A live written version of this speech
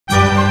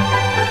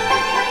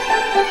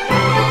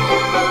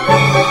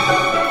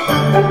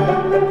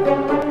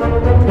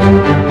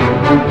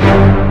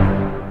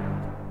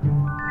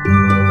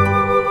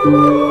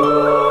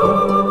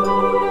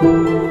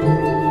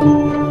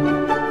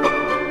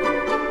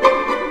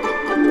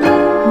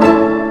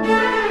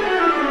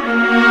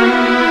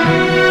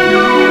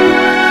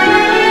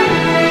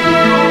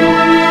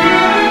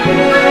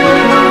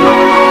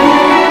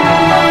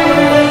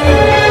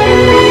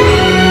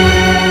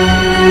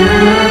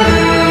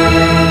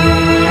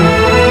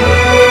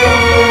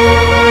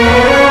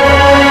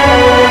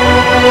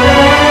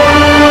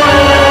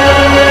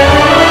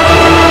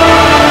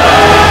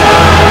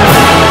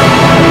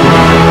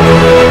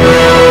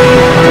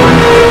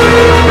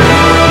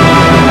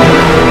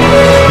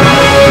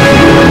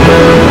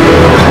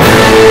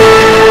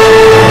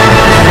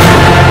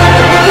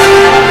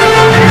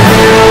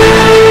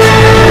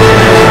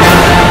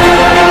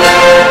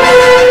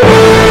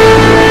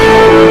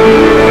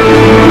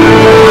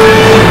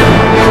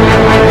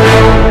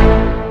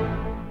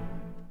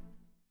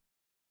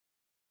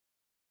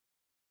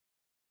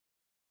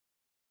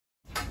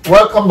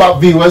Welcome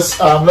back, viewers.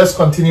 Let's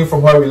continue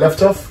from where we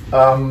left off.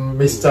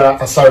 Mr.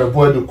 Asare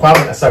Boadu,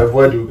 Kwame Asare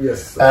Boadu.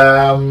 Yes.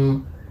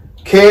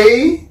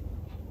 K-A-B,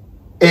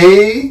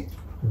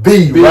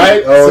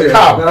 right? Oh, so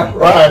yeah.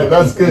 Right,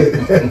 that's good.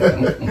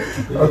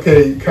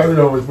 Okay, carry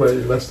on with where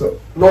you left off.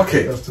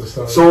 Okay.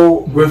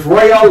 So with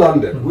Royal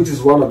London, which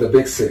is one of the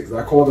big six,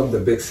 I call them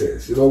the big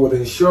six. You know, with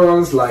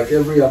insurance, like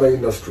every other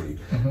industry,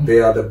 they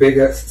are the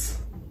biggest,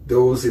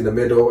 those in the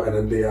middle, and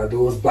then they are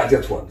those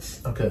budget ones.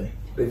 Okay.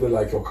 Even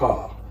like your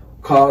car.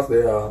 Cars,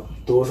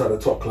 those are the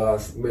top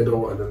class,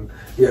 middle, and then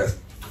yes,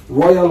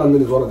 Royal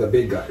London is one of the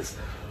big guys.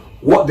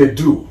 What they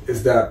do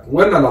is that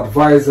when an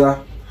advisor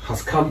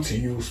has come to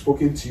you,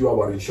 spoken to you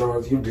about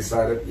insurance, you've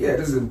decided, yeah,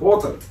 this is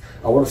important,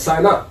 I want to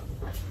sign up.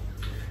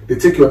 They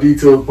take your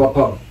details,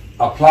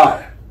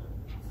 apply.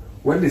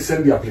 When they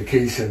send the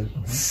application,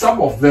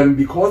 some of them,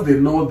 because they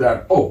know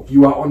that, oh,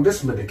 you are on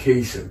this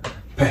medication,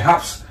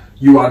 perhaps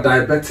you are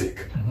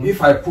diabetic.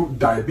 If I put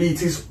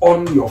diabetes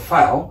on your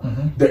file,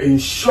 the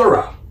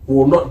insurer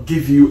will not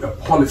give you a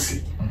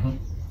policy.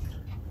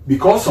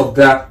 Because of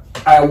that,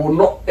 I will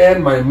not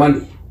earn my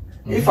money.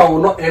 If I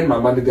will not earn my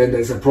money, then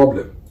there's a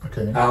problem.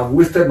 Okay. I've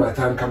wasted my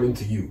time coming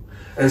to you.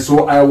 And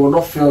so I will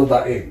not fill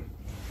that in.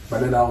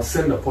 But then I'll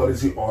send the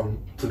policy on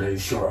to the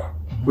insurer,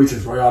 which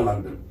is Royal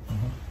London.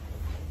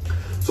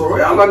 So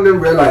Royal London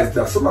realized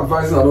that some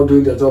advisors are not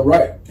doing their job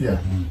right. Yeah.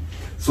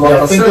 So they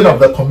are thinking of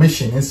the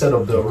commission instead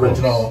of the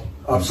original.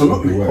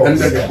 Absolutely. And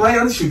the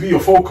client should be your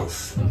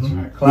focus.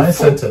 Right.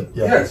 Client-centered.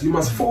 Yeah. Yes, you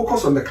must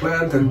focus on the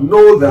client and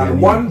know that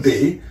one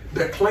day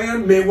the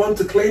client may want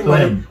to claim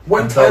money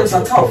when times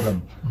are tough.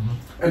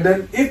 And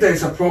then if there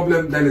is a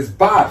problem, then it's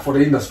bad for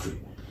the industry.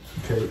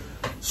 Okay.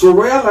 So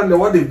Royal London,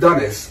 what they've done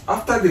is,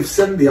 after they've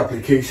sent the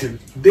application,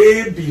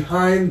 they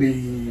behind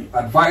the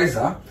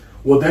advisor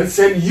will then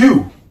send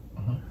you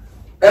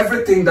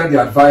everything that the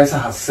advisor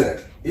has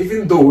said.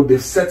 Even though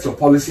they've set your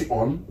policy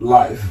on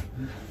live,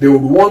 they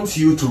would want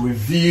you to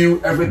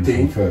review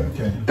everything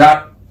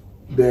that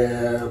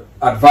the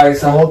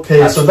advisor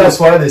has so that's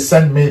why they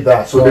send me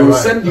that. So they will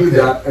send you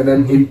that, and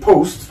then in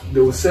post, they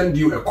will send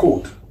you a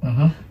code.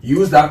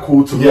 Use that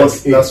code to log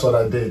in. That's what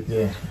I did,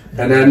 yeah.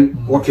 And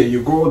then, okay,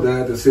 you go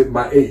there, they say,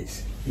 my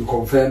age. You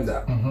confirm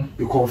that.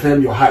 You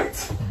confirm your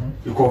height.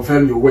 You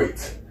confirm your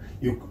weight.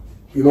 You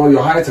know,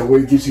 your height and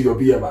weight gives you your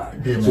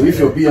BMI. So if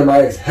your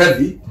BMI is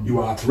heavy, you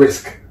are at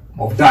risk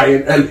of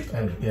dying early.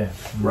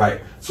 Right.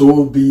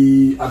 So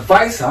the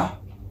advisor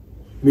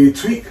may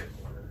tweak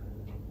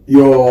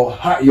your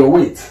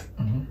weight.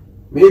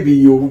 Maybe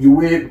you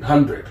weigh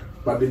 100,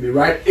 but they may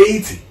write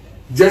 80,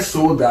 just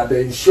so that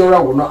the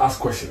insurer will not ask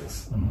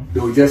questions.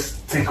 They will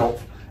just take up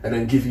and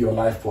then give you a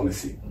life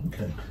policy.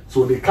 Okay.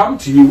 So they come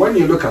to you, when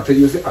you look at it,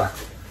 you say, I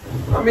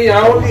mean,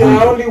 I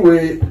only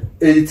weigh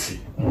 80.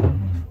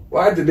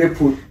 Why did they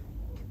put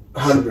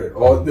 100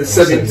 or the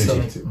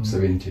 70?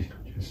 70.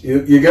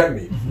 You get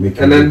me?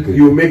 And then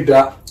you make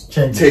that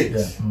change.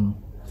 And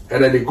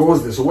then it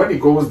goes there. So when it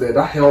goes there,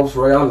 that helps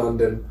Royal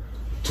London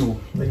to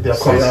make their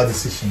correct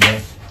decision.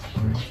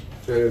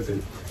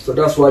 So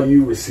that's why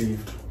you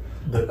received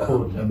the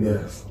code.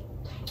 Yes.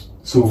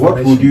 So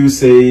what would you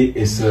say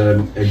is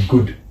a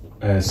good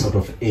sort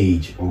of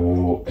age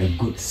or a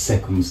good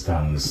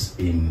circumstance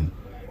in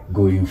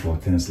going for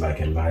things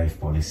like a life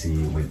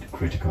policy with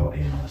critical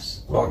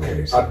illness?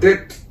 Okay, I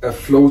did a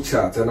flow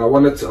chart, and I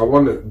want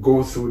to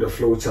go through the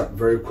flow chart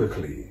very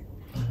quickly.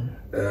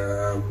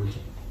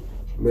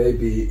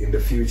 Maybe in the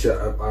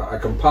future I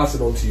can pass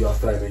it on to you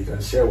after, and you can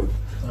share with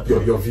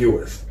your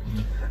viewers.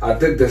 I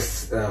did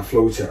this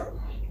flow chart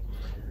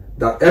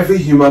that every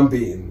human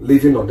being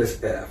living on this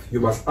earth, you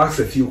must ask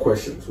a few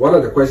questions. One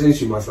of the questions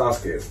you must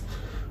ask is,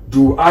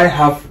 do I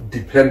have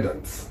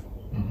dependents?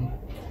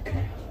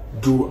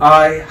 Do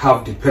I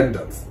have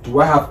dependents? Do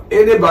I have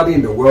anybody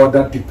in the world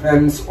that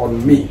depends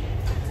on me?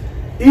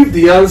 If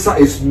the answer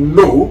is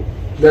no,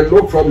 then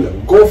no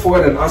problem. Go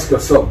forward and ask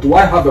yourself, do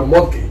I have a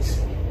mortgage?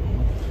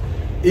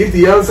 If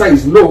the answer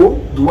is no,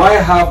 do I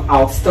have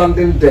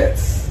outstanding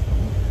debts?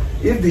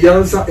 If the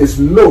answer is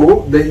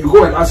no, then you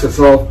go and ask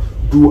yourself,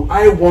 do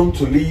I want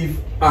to leave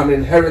an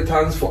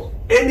inheritance for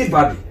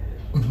anybody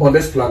on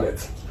this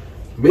planet?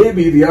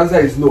 Maybe the answer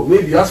is no.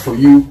 Maybe as for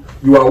you,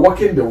 you are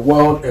walking the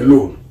world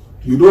alone.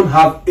 You don't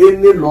have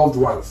any loved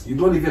ones. You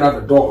don't even have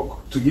a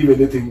dog to give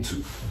anything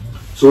to.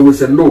 So we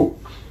said no.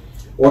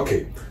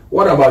 Okay.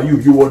 What about you?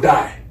 You will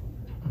die.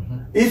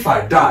 If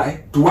I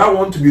die, do I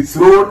want to be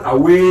thrown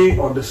away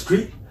on the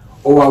street,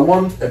 or I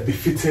want a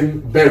befitting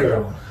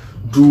burial?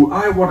 Do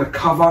I want to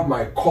cover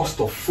my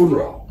cost of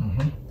funeral?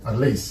 At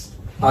least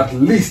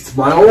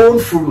my own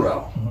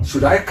funeral.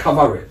 Should I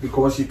cover it?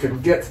 Because you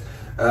can get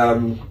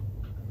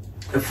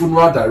a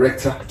funeral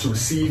director to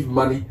receive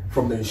money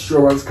from the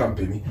insurance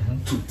company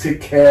to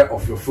take care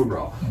of your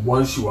funeral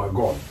once you are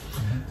gone.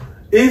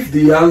 If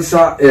the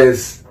answer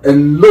is a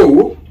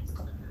no,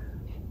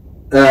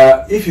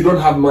 if you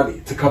don't have money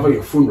to cover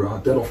your funeral,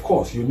 then of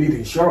course you need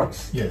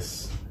insurance.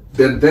 Yes.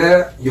 Then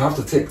there you have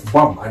to take,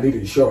 I need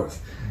insurance.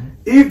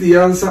 If the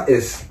answer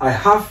is, I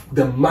have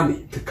the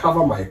money to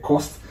cover my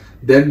cost,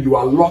 then you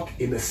are locked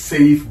in a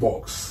safe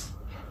box.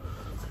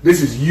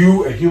 This is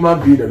you, a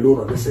human being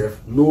alone on this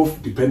earth, no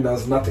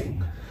dependents,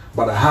 nothing.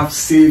 But I have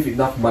saved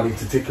enough money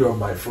to take care of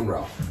my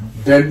funeral.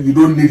 Then you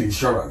don't need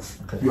insurance.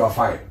 Okay. You are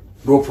fine.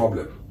 No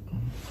problem.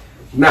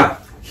 Now,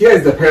 here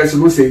is the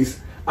person who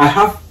says, I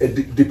have a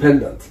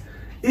dependent.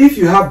 If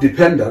you have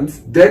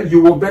dependents, then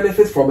you will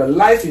benefit from a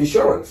life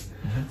insurance.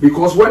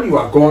 Because when you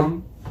are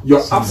gone,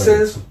 your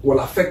absence will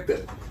affect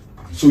them.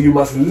 So you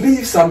must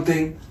leave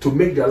something to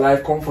make their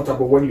life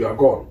comfortable when you are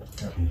gone.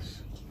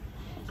 Yes.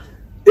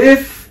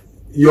 If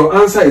your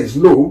answer is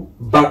no,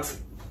 but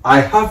I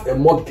have a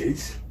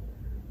mortgage,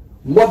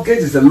 mortgage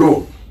is a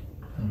loan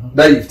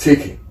that you've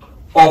taken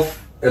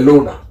off a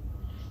loaner,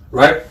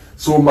 right?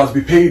 So it must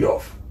be paid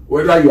off,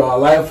 whether you are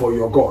alive or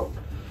you're gone.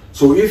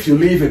 So if you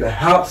live in a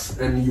house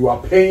and you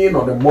are paying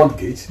on a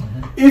mortgage,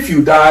 if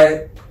you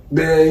die,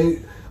 the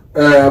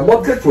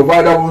mortgage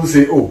provider will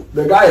say, oh,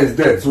 the guy is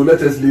dead, so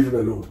let us leave him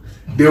alone.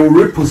 They will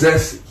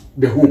repossess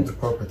the home. The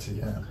property,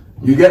 yeah.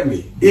 You get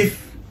me?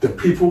 If the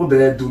people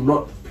there do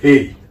not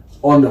pay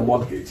on the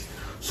mortgage.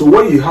 So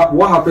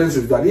what happens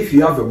is that if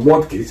you have a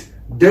mortgage,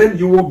 then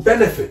you will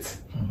benefit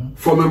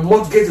from a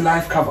mortgage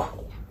life cover.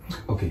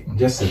 Okay,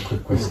 just a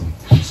quick question.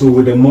 So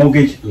with a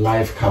mortgage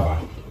life cover,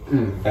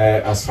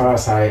 as far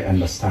as I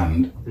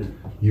understand,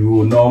 you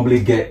will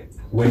normally get,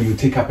 when you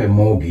take up a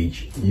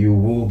mortgage, you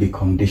will be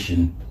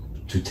conditioned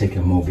to take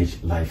a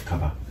mortgage life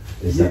cover.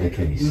 Is that the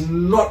case?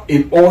 Not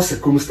in all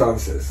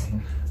circumstances.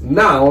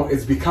 Now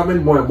it's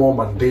becoming more and more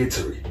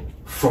mandatory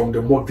from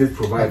the mortgage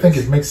provider. I think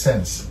it makes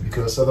sense,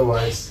 because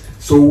otherwise...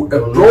 So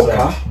a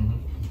broker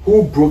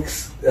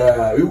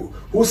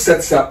who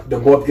sets up the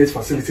mortgage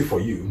facility for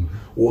you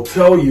will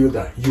tell you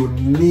that you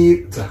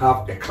need to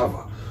have a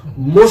cover.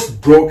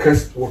 Most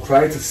brokers will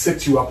try to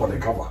set you up on a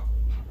cover.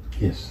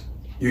 Yes.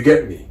 You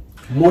get me?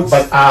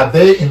 But are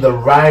they in the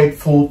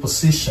rightful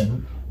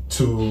position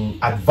to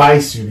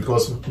advise you,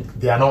 because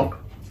they are not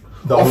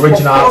the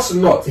original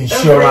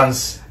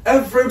insurance?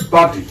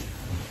 Everybody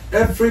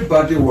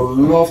will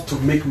love to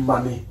make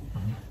money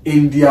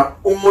in their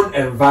own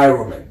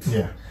environment.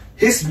 Yeah.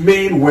 His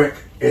main work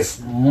is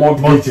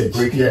mortgage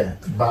breaking. Yeah,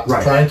 but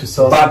trying to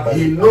sell. But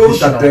he knows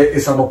that there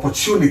is an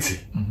opportunity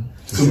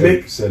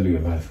to sell you a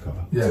life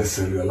cover. Yeah. To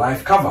sell you a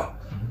life cover.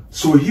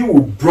 So he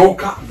will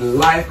broker the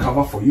life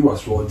cover for you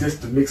as well,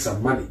 just to make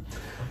some money.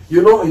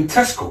 You know, in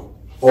Tesco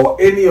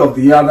or any of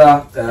the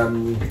other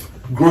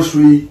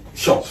grocery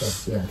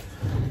shops,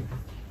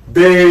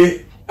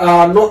 they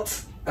are not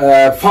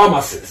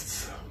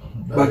pharmacists.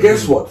 But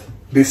guess what?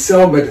 They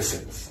sell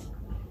medicines.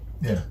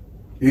 Yeah.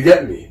 You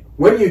get me?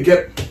 When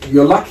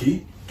you're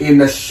lucky,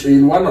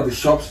 in one of the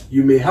shops,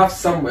 you may have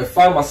a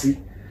pharmacy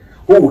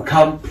who will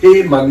come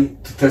pay money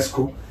to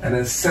Tesco and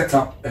then set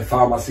up a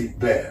pharmacy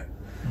there.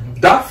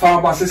 That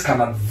pharmacist can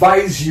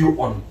advise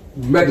you on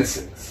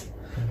medicines.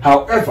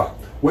 However,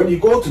 when you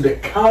go to the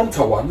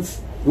counter ones,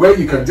 where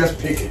you can just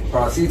pick it,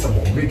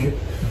 paracetamol, pick it,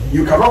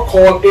 you cannot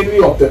call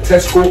any of the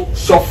Tesco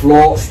shop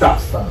floor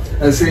staff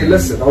and say,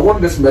 listen, I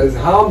want this medicine,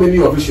 how many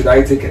of it should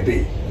I take a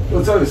day?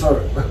 They'll tell you,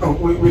 sorry,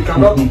 we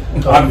cannot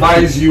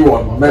advise you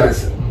on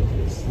medicine.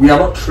 We are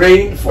not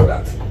trained for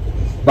that,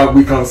 but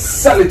we can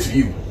sell it to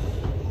you.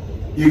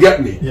 You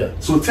get me? Yeah.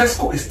 So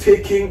Tesco is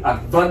taking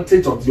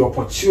advantage of the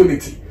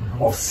opportunity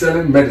of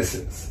selling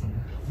medicines,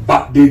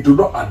 but they do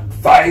not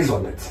advise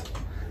on it.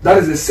 That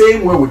is the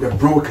same way with the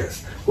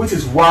brokers, which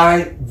is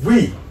why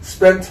we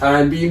spend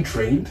time being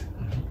trained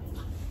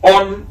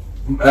on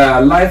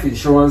life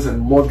insurance and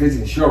mortgage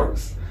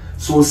insurance.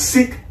 So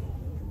seek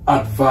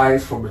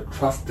advice from a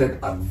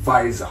trusted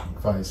advisor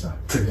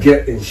to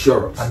get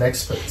insurance. An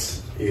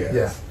expert. Yes.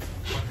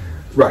 Yeah.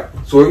 Right.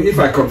 So if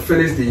I can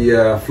finish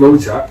the flow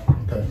chart.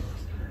 Okay.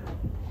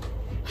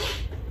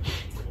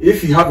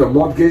 If you have a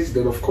mortgage,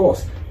 then of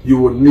course you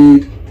will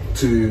need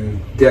to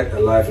get a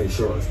life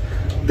insurance.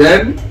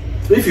 Then,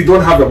 if you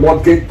don't have a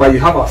mortgage but you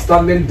have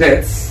outstanding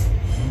debts,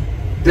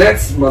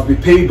 debts must be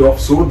paid off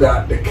so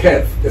that the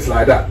curve is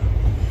like that.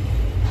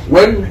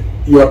 When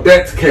your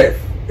debt curve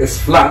is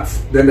flat,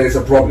 then there is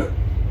a problem.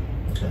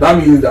 Okay.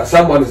 That means that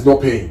someone is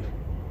not paying.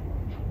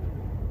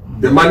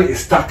 The money is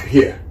stuck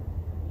here.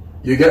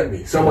 You get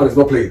me? Someone is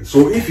not paying.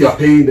 So if you are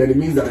paying, then it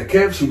means that the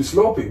curve should be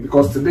sloping,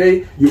 because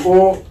today you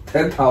owe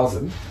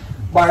 10,000.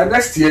 By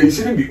next year, you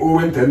shouldn't be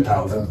owing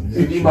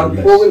 10,000. You might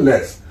be owing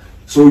less.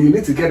 So you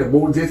need to get a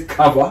mortgage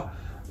cover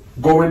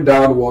going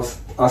downwards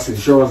as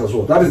insurance as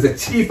well. That is the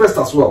cheapest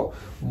as well.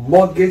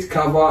 Mortgage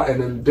cover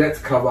and then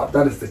debt cover,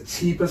 that is the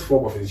cheapest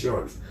form of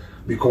insurance,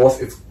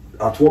 because it's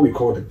at what we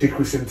call the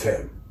decreasing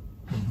term.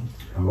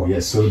 Oh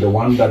yes, so the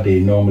one that they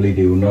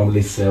will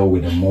normally sell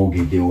with a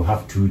mortgage, they will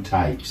have two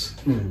types,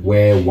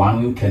 where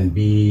one can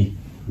be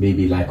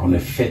maybe like on a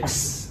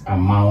fixed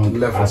amount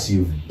level as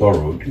you've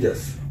borrowed,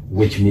 yes,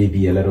 which may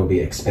be a little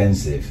bit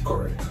expensive.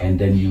 Correct. And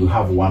then you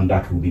have one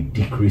that will be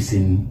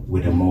decreasing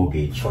with a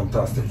mortgage.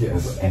 Fantastic,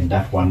 yes. And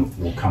that one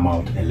will come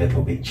out a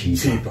little bit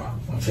cheaper.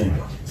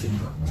 Cheaper.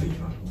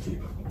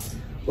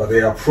 But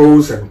there are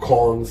pros and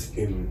cons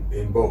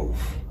in both.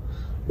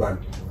 But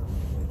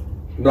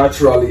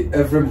naturally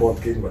every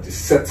mortgage must be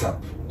set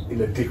up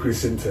in a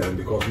decreasing term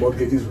because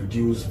mortgages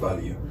reduce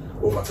value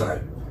over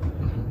time.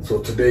 So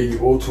today you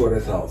owe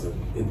 200,000.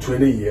 In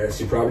 20 years,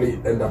 you probably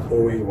end up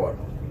owing what?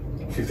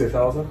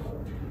 50,000?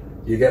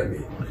 You get me?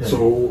 Okay.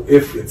 So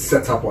if it's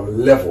set up on a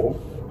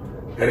level,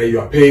 and then you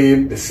are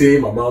paying the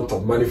same amount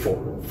of money for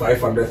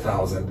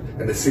 500,000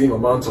 and the same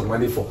amount of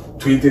money for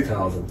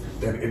 20,000,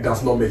 then it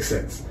does not make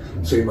sense.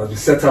 So it must be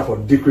set up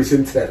on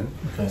decreasing term,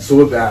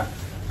 so that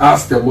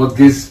as the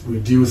mortgage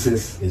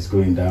reduces, it's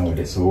going down with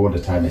it. So all the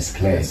time it's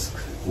clear.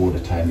 All the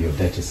time your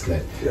debt is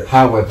clear. Yes.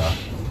 However,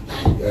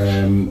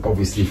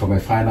 obviously from a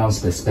finance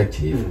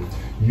perspective,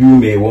 you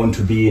may want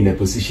to be in a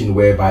position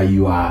whereby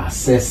you are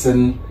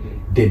assessing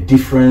the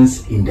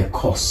difference in the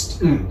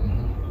cost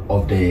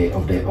of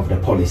the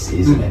policy,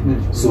 isn't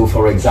it? So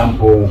for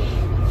example,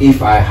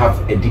 if I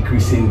have a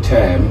decreasing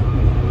term,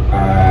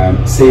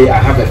 say I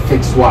have a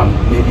fixed one,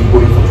 maybe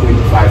going for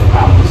 £25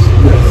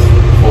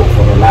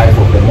 for the life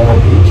of the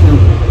mortgage,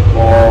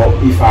 or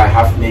if I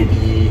have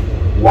maybe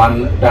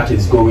one that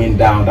is going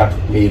down that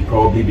may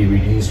probably be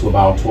reduced to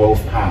about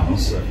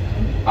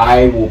 £12,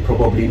 I will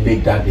probably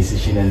make that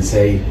decision and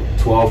say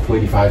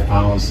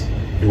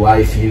 £25. Do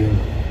I feel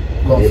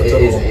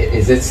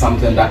is it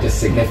something that is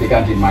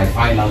significant in my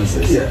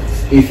finances?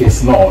 Yes. If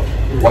it's not,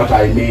 what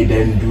I may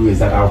then do is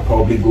that I'll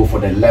probably go for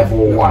the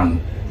level one,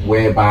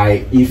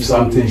 whereby if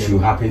something should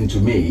happen to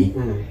me,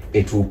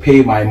 it will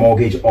pay my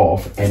mortgage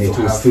off and it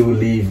will still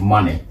leave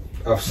money.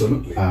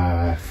 Absolutely.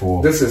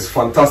 For this is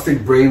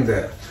fantastic brain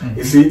there.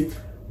 You see,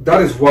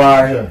 that is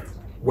why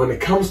when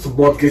it comes to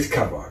mortgage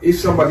cover, if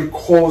somebody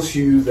calls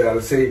you there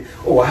and say,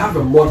 oh, I have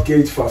a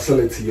mortgage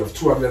facility of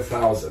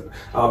 200,000,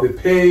 I'll be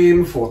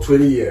paying for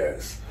 20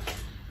 years.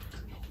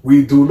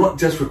 We do not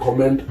just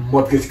recommend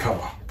mortgage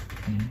cover,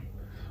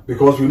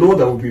 because we know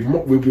that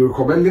we'll be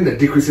recommending a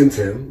decreasing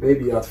term,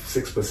 maybe at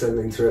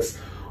 6% interest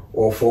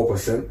or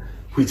 4%,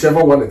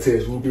 whichever one it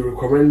is. We'll be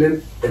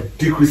recommending a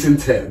decreasing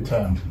term.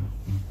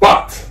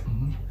 But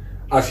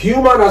as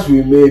human as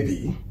we may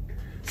be,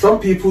 some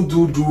people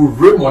do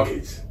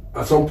remortgage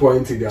at some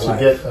point in their life.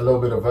 To get a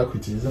little bit of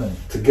equity, isn't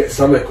it? To get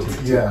some equity.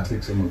 Yeah.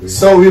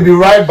 So we'll be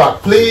right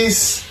back.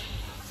 Please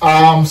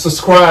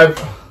subscribe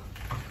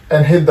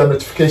and hit the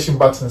notification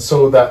button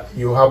so that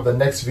you have the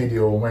next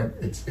video when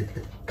it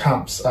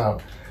comes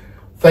out.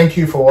 Thank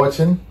you for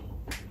watching.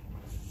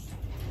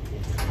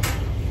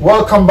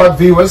 Welcome back,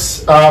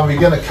 viewers. We're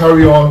going to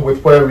carry on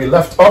with where we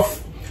left off.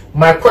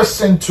 My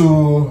question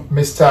to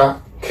Mr.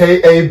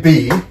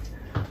 KAB,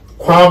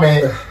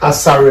 Kwame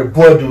Asare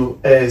Boadu,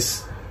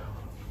 is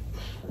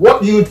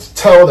what you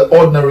tell the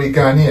ordinary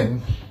Ghanaian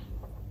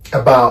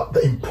about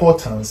the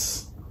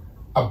importance,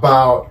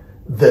 about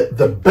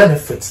the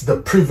benefits, the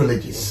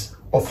privileges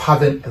of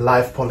having a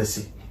life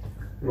policy.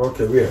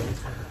 Okay,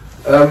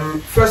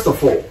 first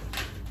of all,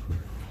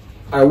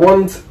 I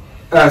want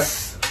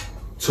us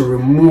to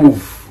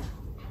remove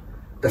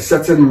a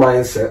certain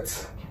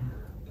mindset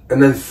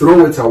and then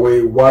throw it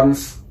away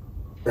once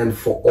and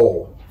for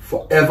all,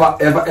 forever,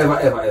 ever, ever,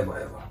 ever, ever,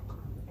 ever.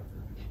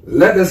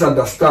 Let us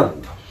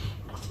understand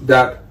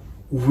that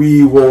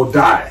we will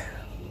die.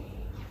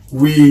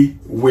 We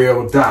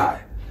will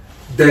die.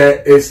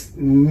 There is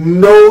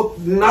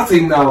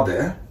nothing out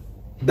there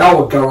that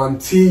will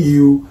guarantee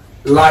you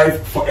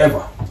life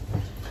forever.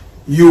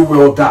 You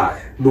will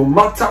die. No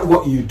matter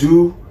what you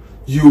do,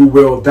 you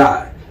will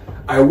die.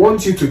 I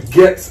want you to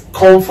get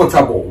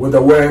comfortable with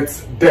the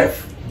words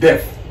death,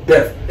 death,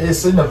 death.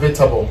 It's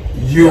inevitable.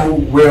 You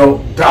will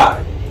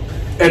die.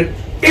 And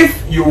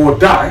if you will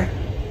die,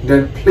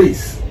 then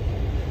please,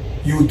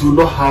 you do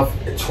not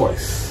have a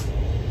choice.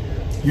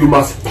 You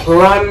must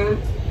plan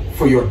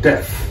for your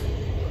death.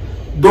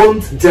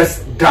 Don't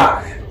just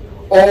die.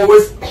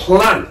 Always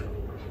plan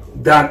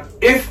that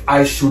if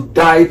I should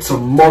die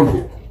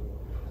tomorrow,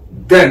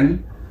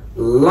 then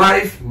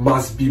life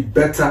must be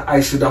better.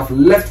 I should have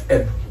left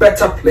a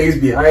better place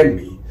behind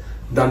me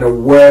than a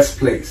worse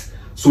place.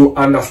 So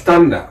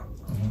understand that.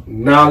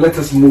 Now let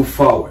us move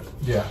forward.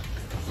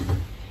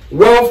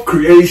 Wealth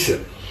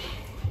creation.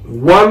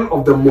 One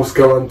of the most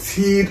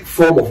guaranteed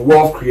form of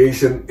wealth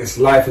creation is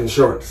life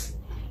insurance.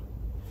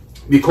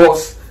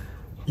 Because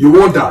you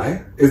will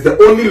die is the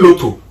only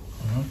lotto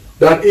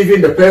that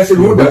even the person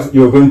who does...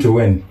 You're going to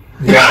win.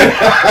 I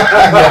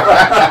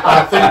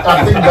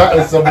think that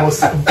is the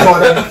most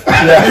important.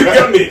 You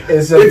get me?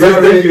 It's a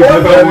very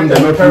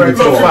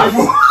fact.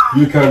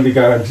 You can be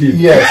guaranteed.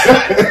 Yes.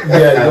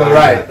 Yeah, you're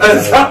right.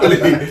 Exactly.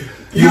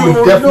 You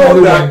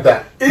definitely want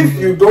that. If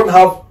you don't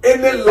have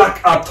any luck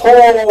at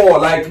all,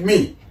 like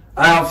me,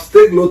 I have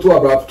staked lotto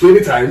about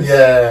 20 times.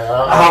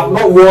 Yeah. I have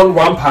not won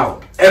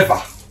 £1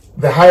 ever.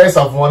 The highest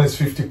I've won is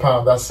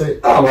 £50. That's it.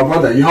 Oh, my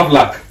brother, you have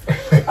luck.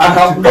 I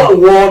have not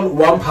won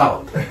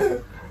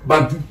 £1.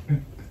 But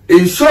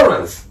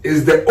insurance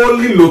is the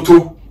only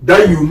lotto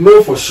that you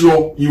know for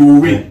sure you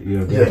will win.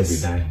 You're going to be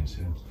dying.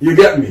 So. You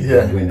get me?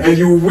 Yeah. And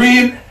you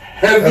win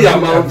heavy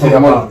amount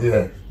of money.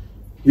 Yeah.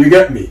 You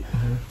get me?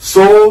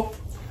 So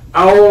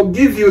I will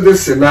give you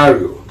this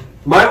scenario.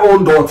 My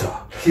own daughter,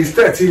 she's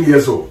 13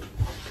 years old.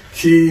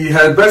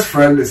 Her best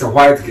friend is a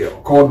white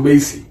girl called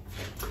Macy.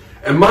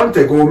 A month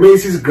ago,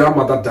 Macy's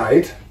grandmother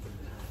died,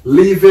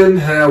 leaving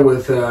her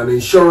with an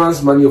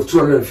insurance money of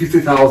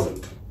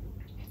 $250,000.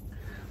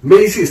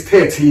 Macy is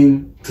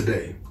 13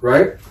 today,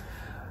 right?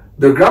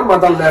 The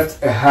grandmother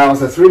left a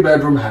house, a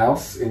 3-bedroom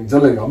house in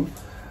Gillingham,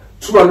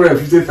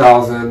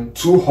 $250,000,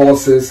 2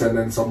 horses, and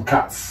then some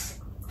cats,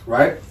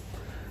 right?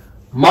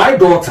 My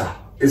daughter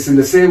is in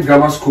the same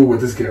grammar school with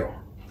this girl.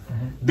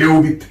 They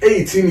will be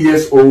 18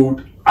 years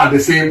old at the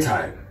same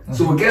time.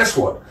 So guess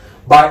what?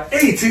 By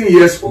 18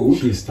 years old,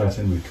 she's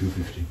starting with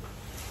 250.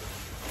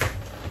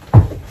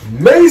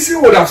 Macy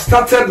would have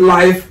started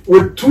life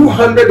with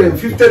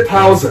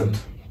 250,000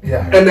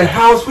 and a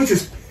house which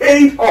is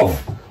paid off.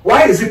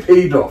 Why is it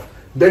paid off?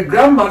 The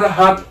grandmother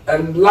had a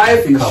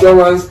life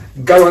insurance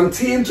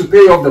guaranteeing to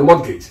pay off the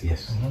mortgage.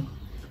 Yes.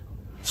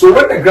 So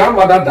when the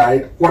grandmother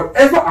died,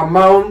 whatever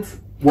amount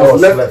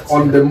was left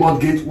on the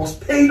mortgage was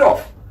paid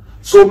off.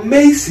 So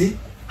Macy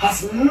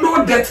has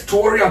no debt to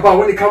worry about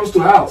when it comes to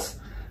house.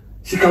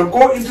 She can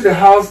go into the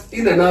house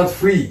in and out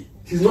free.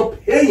 She's not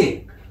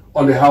paying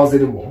on the house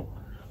anymore.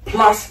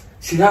 Plus,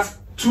 she has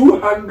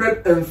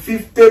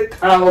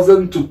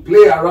 250,000 to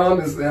play around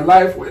her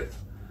life with.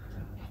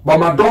 But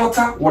my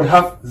daughter would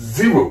have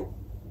 0.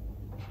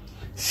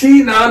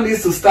 She now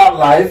needs to start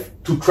life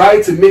to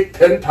try to make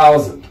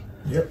 10,000.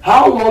 Yep.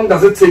 How long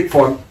does it take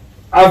for an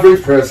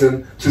average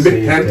person to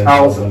make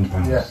 10,000?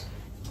 Yeah.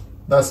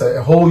 That's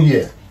a whole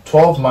year.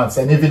 12 months,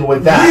 and even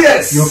with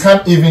that, you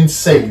can't even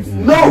save.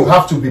 No, you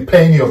have to be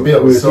paying your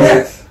bills. So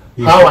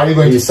how are you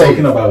going to save?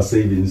 Talking about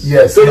savings.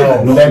 Yes,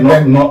 not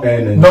earnings. Not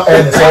earnings.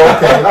 So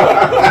okay,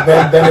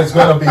 then it's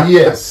going to be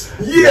years.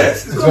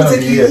 Yes, it's going to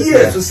take you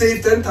years to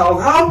save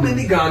 10,000. How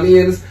many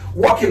Ghanaians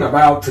walking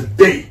about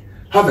today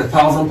have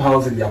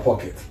 £1,000 in their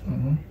pocket?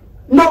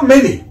 Not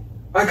many.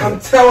 I can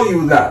tell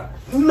you that.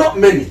 Not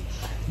many.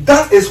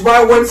 That is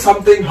why when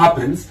something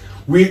happens,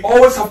 we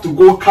always have to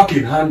go cap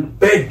in hand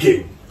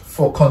begging.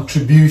 For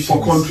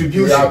contributions.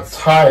 We are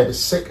tired,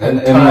 sick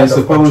and tired. I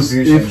suppose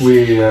if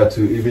we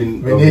to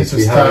even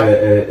we have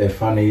a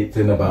funny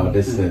thing about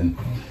this thing.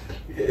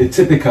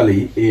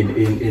 Typically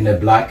in a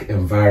black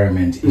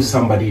environment, if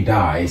somebody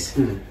dies,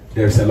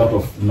 there's a lot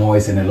of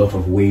noise and a lot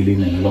of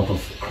wailing and a lot of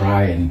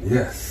crying.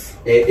 Yes.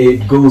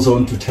 It goes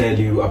on to tell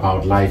you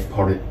about life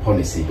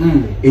policy,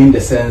 in the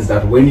sense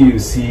that when you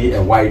see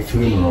a white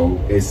funeral,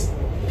 it's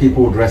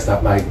people dressed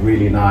up like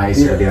really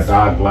nice with their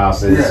dark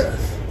glasses.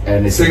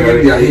 And it's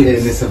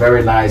a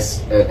very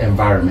nice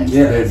environment.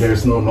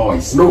 There's no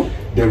noise. No.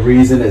 The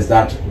reason is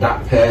that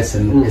that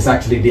person is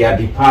actually their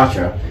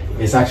departure.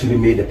 It's actually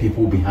made the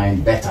people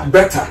behind better.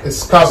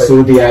 It's covered.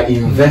 So they are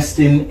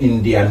investing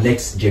in their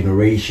next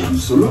generation.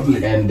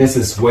 Absolutely. And this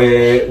is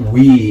where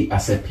we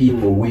as a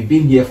people, we've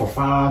been here for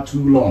far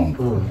too long.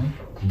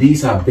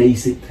 These are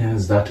basic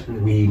things that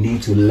we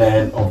need to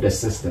learn of the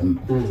system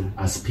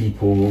as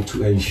people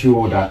to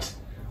ensure that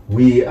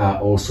we are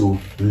also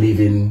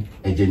leaving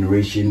a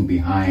generation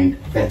behind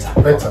better.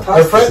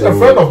 A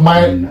friend of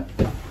mine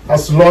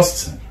has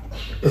lost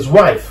his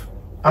wife,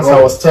 as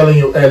I was telling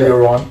you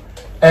earlier on,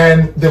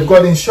 and they've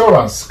got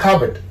insurance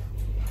covered.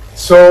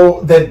 So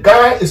the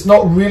guy is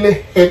not really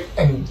hit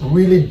and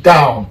really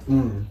down.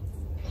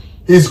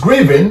 He's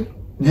grieving,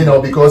 you know,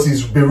 because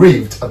he's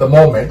bereaved at the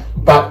moment,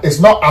 but it's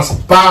not as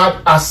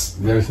bad as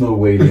there's no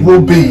way it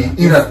will be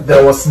if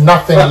there was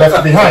nothing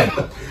left behind.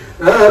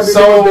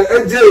 So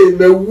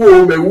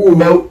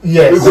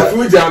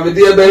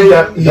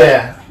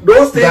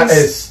those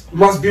things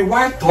must be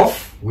wiped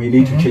off. We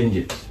need to change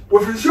it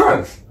with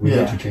insurance. We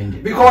need to change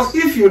it because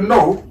if you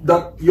know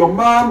that your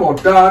mom or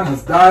dad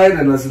has died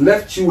and has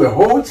left you a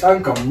whole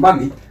chunk of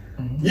money,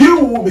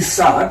 you will be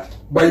sad,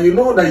 but you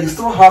know that you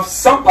still have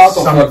some part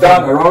of your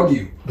dad around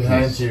you,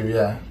 behind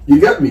you. You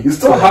get me? You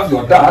still have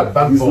your dad.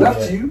 He's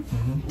left you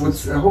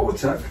with a whole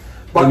chunk.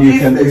 But you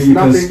can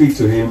speak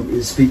to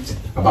him, speak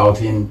about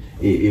him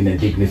in a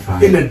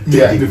dignified,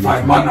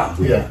 manner.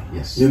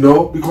 Yes. You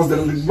know, because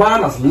the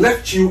man has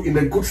left you in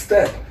a good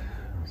stead.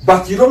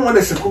 But you don't want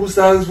a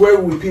circumstance where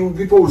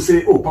people will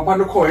say, "Oh, Papa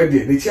no call it."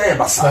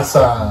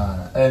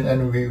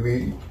 And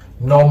we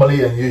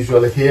normally and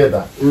usually hear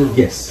that.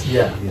 Yes.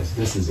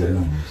 This is the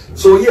norm.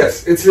 So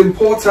yes, it's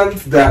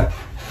important that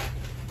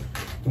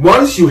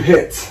once you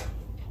hit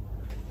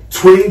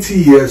 20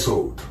 years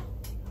old,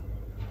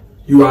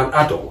 you are an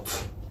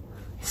adult,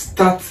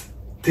 start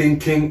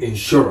thinking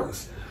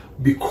insurance,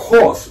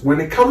 because when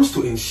it comes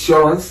to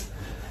insurance,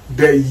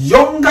 the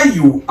younger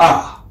you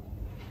are,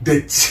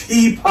 the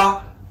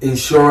cheaper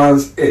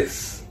insurance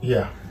is.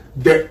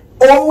 The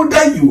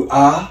older you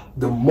are,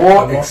 the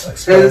more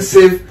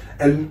expensive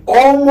and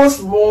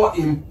almost more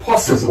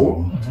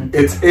impossible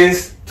it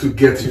is to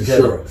get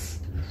insurance.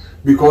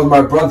 Because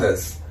my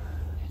brothers,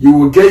 you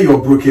will get your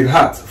broken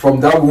heart from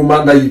that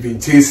woman that you've been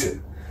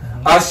chasing.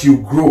 As you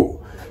grow,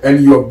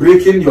 and you're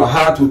breaking your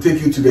heart will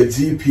take you to the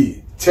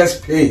GP.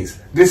 Chest pains,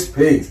 this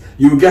pains.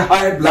 You get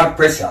high blood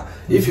pressure.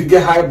 If you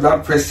get high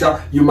blood pressure,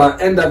 you might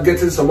end up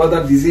getting some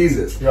other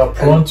diseases. You are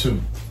prone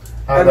to.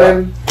 And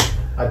then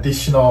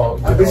additional,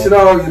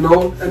 you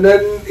know, and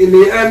then in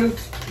the end,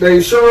 the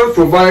insurance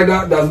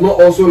provider does not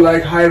also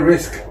like high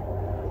risk,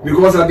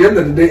 because at the end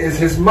of the day, it's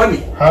his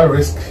money. High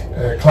risk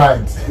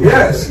client.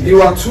 Yes,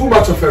 you are too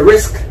much of a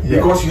risk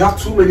because you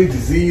have too many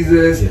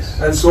diseases,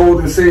 and so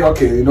they say,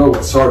 okay, you know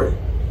what? Sorry,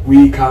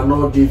 we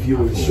cannot give you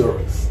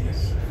insurance.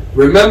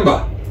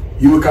 Remember,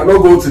 you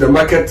cannot go to the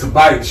market to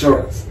buy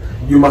insurance.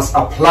 You must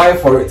apply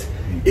for it.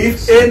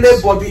 If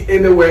anybody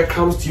anywhere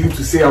comes to you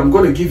to say, I'm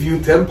going to give you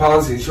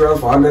 £10 insurance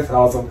for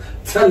 100,000,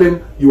 tell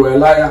him you are a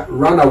liar,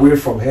 run away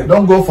from him.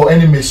 Don't go for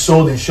any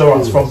missold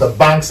insurance from the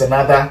banks and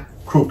other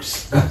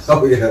crooks.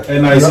 Oh yeah.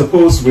 And I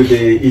suppose with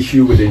the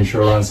issue with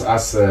insurance,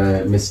 as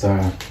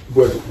Mr.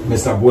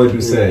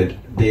 Boadu said,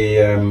 they,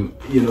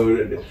 you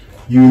know,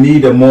 you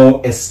need a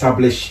more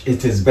established.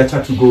 It is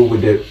better to go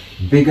with the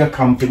bigger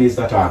companies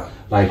that are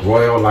like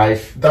Royal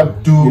Life,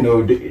 that do, you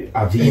know, the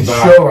Aviva,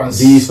 insurance,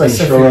 these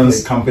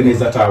insurance companies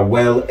that are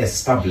well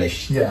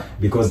established,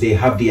 because they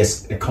have the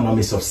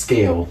economies of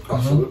scale,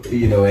 absolutely,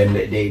 you know, and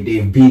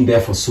they've been there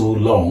for so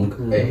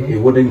long. It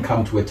wouldn't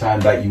come to a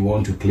time that you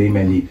want to claim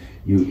and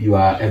you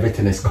are,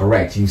 everything is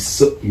correct. You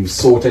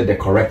sorted the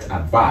correct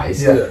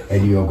advice,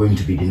 and you are going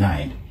to be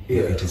denied.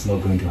 It is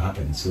not going to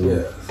happen. So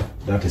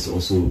that is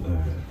also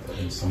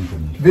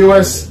something.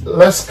 Viewers,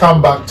 let's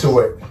come back to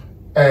it,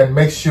 and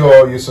make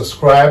sure you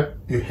subscribe,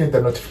 you hit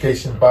the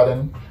notification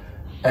button,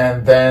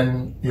 and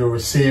then you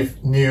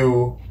receive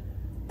new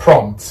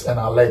prompts and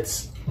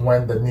alerts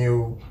when the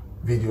new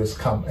videos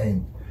come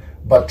in.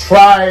 But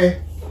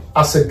try,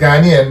 as a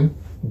Ghanaian,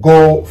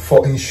 go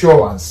for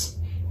insurance.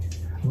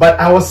 But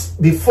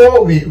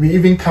before we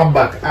even come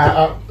back,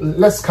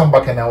 let's come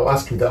back and I'll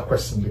ask you that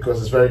question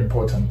because it's very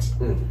important.